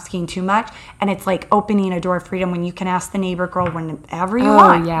it's asking too much. And it's like opening a door of freedom when you can ask the neighbor girl whenever you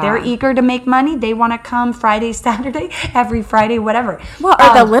want. Yeah. They're eager to make money. They want to come Friday, Saturday, every Friday, whatever. Well,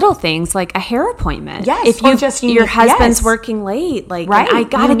 or the little things like a hair appointment. Yes. If your husband's working late, like I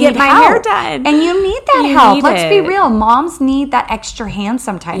got to get my hair done. And you need that help. Let's be real. Moms need that extra hand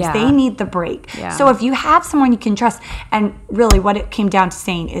sometimes. Yeah. They need the break. Yeah. So if you have someone you can trust, and really what it came down to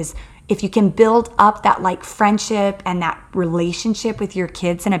saying is, if you can build up that like friendship and that relationship with your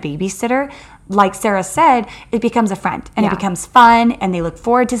kids and a babysitter, like Sarah said, it becomes a friend, and it becomes fun, and they look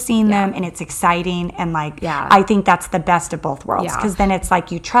forward to seeing them, and it's exciting, and like I think that's the best of both worlds, because then it's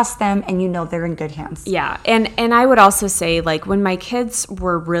like you trust them and you know they're in good hands. Yeah. And I would also say, like, when my kids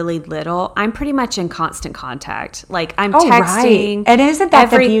were really little, I'm pretty much in constant contact. Like I'm texting. And isn't that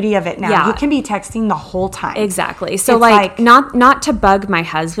the beauty of it now? Yeah. You can be texting the whole time. Exactly. So like not to bug my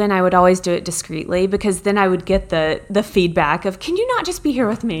husband, I would always do it discreetly, because then I would get the feedback of, can you not just be here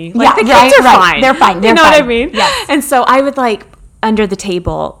with me? Like the kids are fine. They're fine. You know what I mean? Yes. And so I would like, under the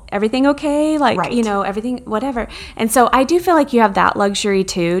table, everything okay? Like, you know, everything, whatever. And so I do feel like you have that luxury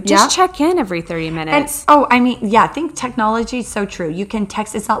too. Just check in every 30 minutes. And, I mean, I think technology is so true. You can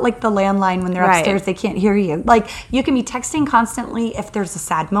text. It's not like the landline when they're upstairs, they can't hear you. Like you can be texting constantly. If there's a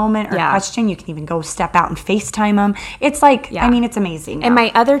sad moment or a question, you can even go step out and FaceTime them. It's like, I mean, it's amazing now. And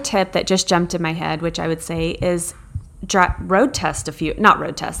my other tip that just jumped in my head, which I would say is, test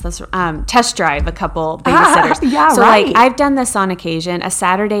drive a couple babysitters. Like I've done this on occasion. A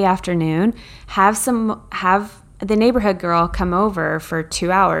Saturday afternoon, have the neighborhood girl come over for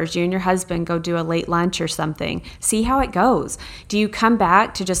 2 hours. You and your husband go do a late lunch or something. See how it goes. Do you come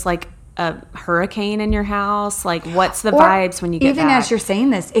back to just like a hurricane in your house? Like what's the vibes when you get back? Even as you're saying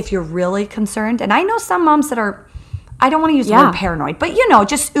this, if you're really concerned, and I know some moms that are, I don't want to use the word paranoid, but you know,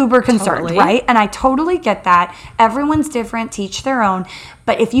 just uber concerned, right? And I totally get that. Everyone's different, teach their own.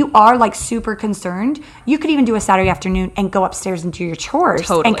 But if you are like super concerned, you could even do a Saturday afternoon and go upstairs and do your chores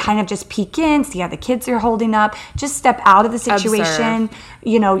and kind of just peek in, see how the kids are holding up, just step out of the situation. Observe.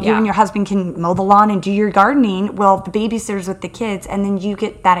 You know, you and your husband can mow the lawn and do your gardening. Well, the babysitter's with the kids, and then you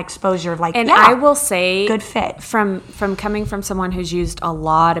get that exposure of like, and I will say, good fit. From coming from someone who's used a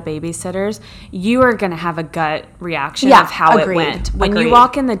lot of babysitters, you are going to have a gut reaction of how it went. When you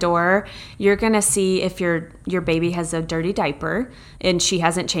walk in the door, you're going to see if your your baby has a dirty diaper and she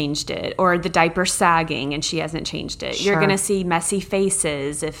hasn't changed it, or the diaper's sagging and she hasn't changed it. You're going to see messy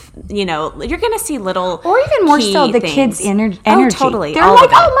faces if, you're going to see little or even more so the things. kids' energy. Oh, totally. They're like,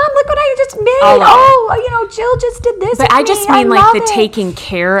 oh, Mom, look what I just made. Jill just did this. But I just mean like the taking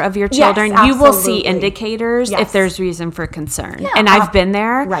care of your children. Yes, you will see indicators if there's reason for concern. Yeah, and I've been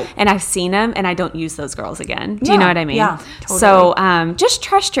there and I've seen them, and I don't use those girls again. Do you know what I mean? Yeah, totally. So just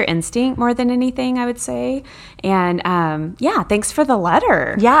trust your instinct more than anything, I would say. And thanks for the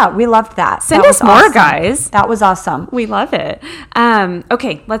letter. Yeah, we loved that. Send us more, guys. That was awesome. We love it.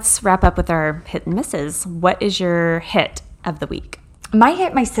 Okay, let's wrap up with our hit and misses. What is your hit of the week?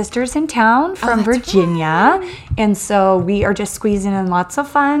 My sister's in town from Virginia, and so we are just squeezing in lots of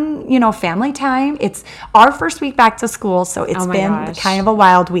fun, family time. It's our first week back to school, so it's been kind of a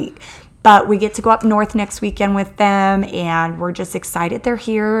wild week. But we get to go up north next weekend with them, and we're just excited they're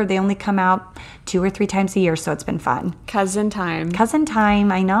here. They only come out 2 or 3 times a year, so it's been fun. Cousin time,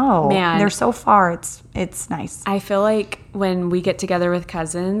 I know. Man, they're so far. It's nice. I feel like when we get together with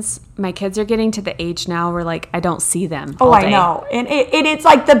cousins, my kids are getting to the age now where like I don't see them. Oh, I know, and it's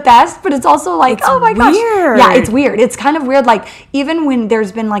like the best, but it's also like it's weird. Yeah, it's weird. It's kind of weird. Like even when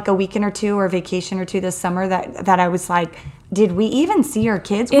there's been like a weekend or two or a vacation or two this summer that I was like, did we even see our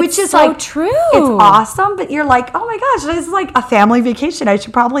kids? Which is so like true. It's awesome, but you're like, oh my gosh, this is like a family vacation. I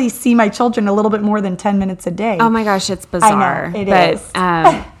should probably see my children a little bit more than 10 minutes a day. Oh my gosh, it's bizarre. I know, it is.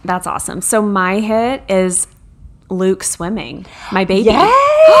 That's awesome. So my hit is Luke swimming. My baby.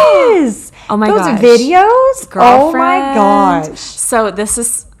 Yes. Oh my gosh. Those videos. Girlfriend. Oh my gosh. So this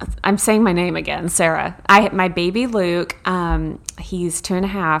is, I'm saying my name again, Sarah. My baby Luke, he's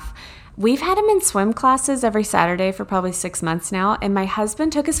 2.5. We've had him in swim classes every Saturday for probably 6 months now. And my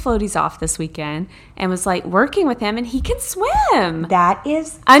husband took his floaties off this weekend and was like working with him, and he can swim. That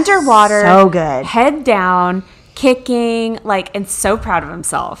is underwater. So good. Head down, kicking, and so proud of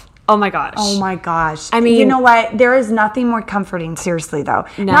himself. Oh my gosh. Oh my gosh. I mean, you know what? There is nothing more comforting, seriously, though.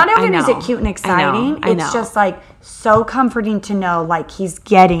 No, Not only is it cute and exciting, it's just so comforting to know he's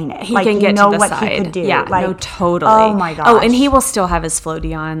getting it. He can get to the what side. He could do. Yeah, no, totally. Oh my gosh. Oh, and he will still have his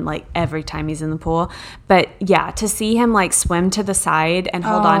floaty on every time he's in the pool. But yeah, to see him swim to the side and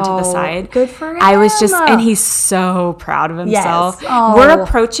hold on to the side. Good for him. I was just, and he's so proud of himself. Yes. Oh. We're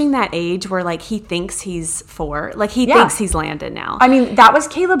approaching that age where he thinks he's 4. He thinks he's landed now. I mean, that was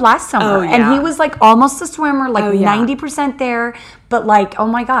Caleb last summer. Oh, yeah. And he was almost a swimmer, 90% there. But oh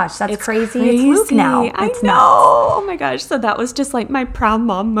my gosh, that's crazy. It's Luke now. It's I know. Nuts. Oh my gosh. So that was just my proud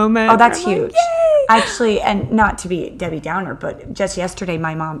mom moment. Oh, that's huge. Yay! Actually, and not to be Debbie Downer, but just yesterday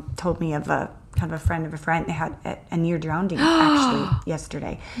my mom told me of a kind of a friend that had a near drowning actually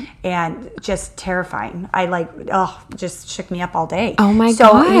yesterday, and just terrifying. Just shook me up all day. Oh my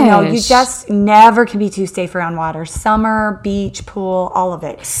gosh. So you just never can be too safe around water. Summer, beach, pool, all of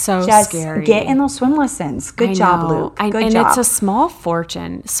it. So just scary. Get in those swim lessons. Good job, Luke. Good job. It's a small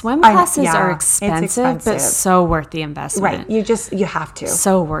fortune. Swim classes are expensive, but so worth the investment. Right. You have to.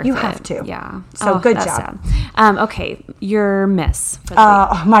 So worth it. You have to. Yeah. So good job. Sad. Okay, your miss for the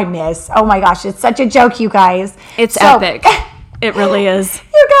week. My miss. Oh my gosh, it's such a joke, you guys. It's epic. It really is.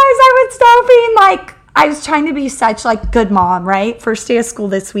 You guys, I was stopping I was trying to be such good mom, right? First day of school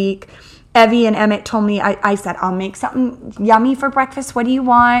this week. Evie and Emmett told me, I said, I'll make something yummy for breakfast. What do you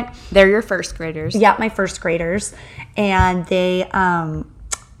want? They're your first graders. Yeah, my first graders. And they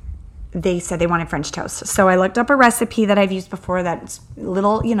said they wanted French toast. So I looked up a recipe that I've used before that's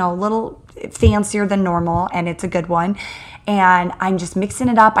little fancier than normal, and it's a good one. And I'm just mixing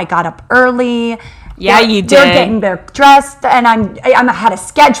it up. I got up early. Yeah, you did. They're getting their dressed, and I'm had a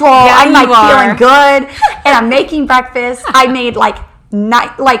schedule. Yeah, I'm feeling good, and I'm making breakfast. I made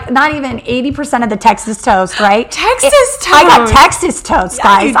not even 80% of the Texas toast, right? Toast. I got Texas toast,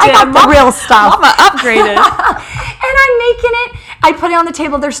 guys. I got the real stuff. Mama upgraded. And I'm making it. I put it on the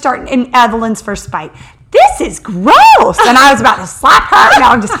table. They're starting in Evelyn's first bite. This is gross. And I was about to slap her. No,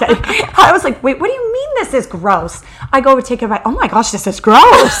 I'm just kidding. I was like, wait, what do you mean this is gross? I go to take a bite. Oh my gosh, this is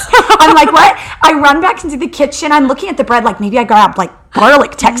gross. I'm like, what? I run back into the kitchen. I'm looking at the bread maybe I grabbed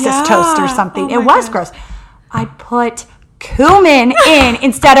garlic Texas toast or something. It was gross. I put cumin in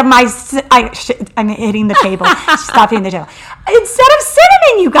instead of I'm hitting the table. Stop hitting the table. Instead of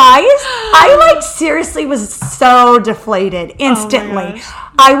cinnamon, you guys. I seriously was so deflated instantly.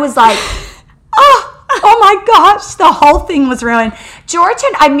 I was like, oh my gosh, the whole thing was ruined.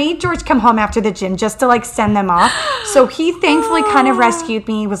 I made George come home after the gym just to send them off. So he thankfully kind of rescued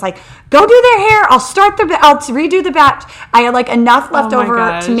me. He was like, go do their hair. I'll redo the batch. I had enough left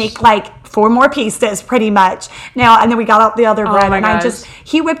over to make 4 more pieces pretty much. Now, and then we got out the other bread, my and gosh.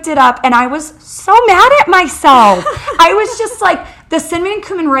 he whipped it up, and I was so mad at myself. I was just like, the cinnamon and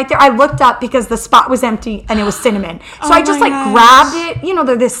cumin right there. I looked up because the spot was empty and it was cinnamon. So I just like grabbed it. You know,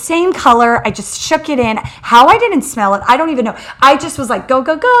 they're the same color. I just shook it in. How I didn't smell it, I don't even know. I just was like, go,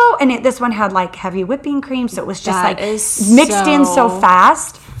 go, go. And this one had like heavy whipping cream. So it was just That like is mixed in so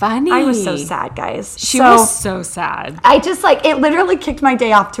fast. Funny. I was so sad, guys. She was so sad. I just like, it literally kicked my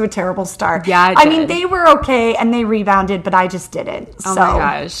day off to a terrible start. Yeah, I mean, they were okay and they rebounded, but I just didn't. Oh so, my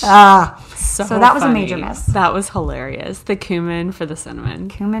gosh. So that was a funny. major miss. That was hilarious. The cumin for the cinnamon.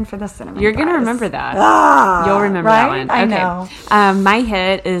 Cumin for the cinnamon. You're going to guys. remember that. You'll remember that right? one. I Okay. know. My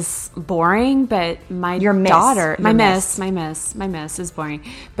hit is boring, but my Your miss. daughter, Your my miss is boring.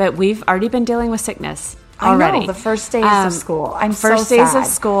 But we've already been dealing with sickness. I Already. know, the first days of school. I'm first so days sad. of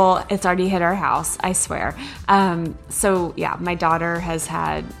school, it's already hit our house, I swear. So yeah, my daughter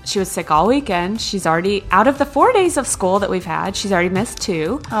she was sick all weekend. She's already out of the 4 days of school that we've had. She's already missed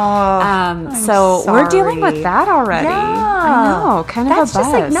 2. So we're dealing with that already. Yeah. I know, kind of That's a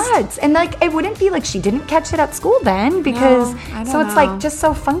bust. just like nuts. And like, it wouldn't be like she didn't catch it at school then because, I don't so it's know. like just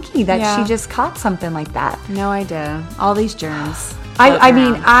so funky that Yeah. she just caught something like that. No idea. All these germs. I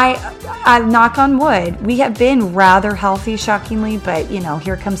mean, floating I knock on wood. We have been rather healthy, shockingly, but you know,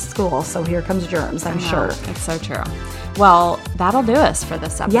 here comes school, so here comes germs. I'm around. sure. It's so true. Well, that'll do us for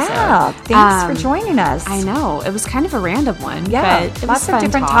this episode. Yeah, thanks for joining us. I know. It was kind of a random one. Yeah, but it lots was of fun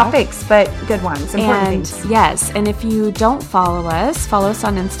different talk. topics, but good ones, important And things. yes, and if you don't follow us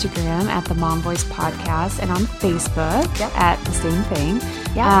on Instagram at the Mom Voice Podcast and on Facebook at the same thing.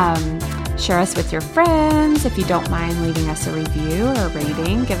 Yeah. Share us with your friends. If you don't mind leaving us a review or a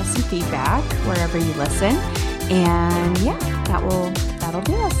rating, give us some feedback wherever you listen. And yeah, that'll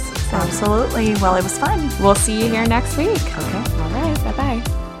do us. So Absolutely. Well, it was fun. we'll see you here next week. Okay. All right.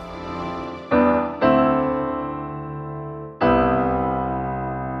 Bye-bye.